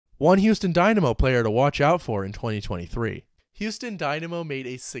One Houston Dynamo player to watch out for in 2023. Houston Dynamo made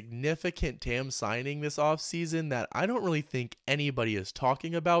a significant TAM signing this offseason that I don't really think anybody is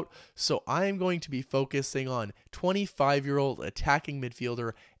talking about, so I am going to be focusing on 25-year-old attacking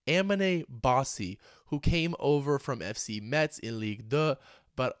midfielder Amine Bassi, who came over from FC Metz in Ligue 2,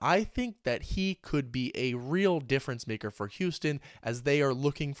 but I think that he could be a real difference maker for Houston as they are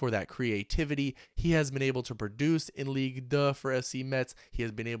looking for that creativity. He has been able to produce in Ligue 2 for FC Metz. He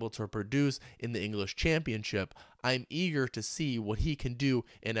has been able to produce in the English Championship. I'm eager to see what he can do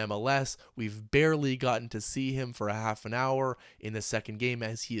in MLS. We've barely gotten to see him for a half an hour in the second game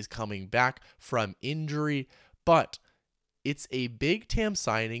as he is coming back from injury, but it's a big TAM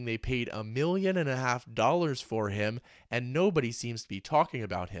signing. They paid $1.5 million for him, and nobody seems to be talking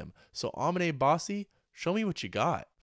about him. So Amine Bassi, show me what you got.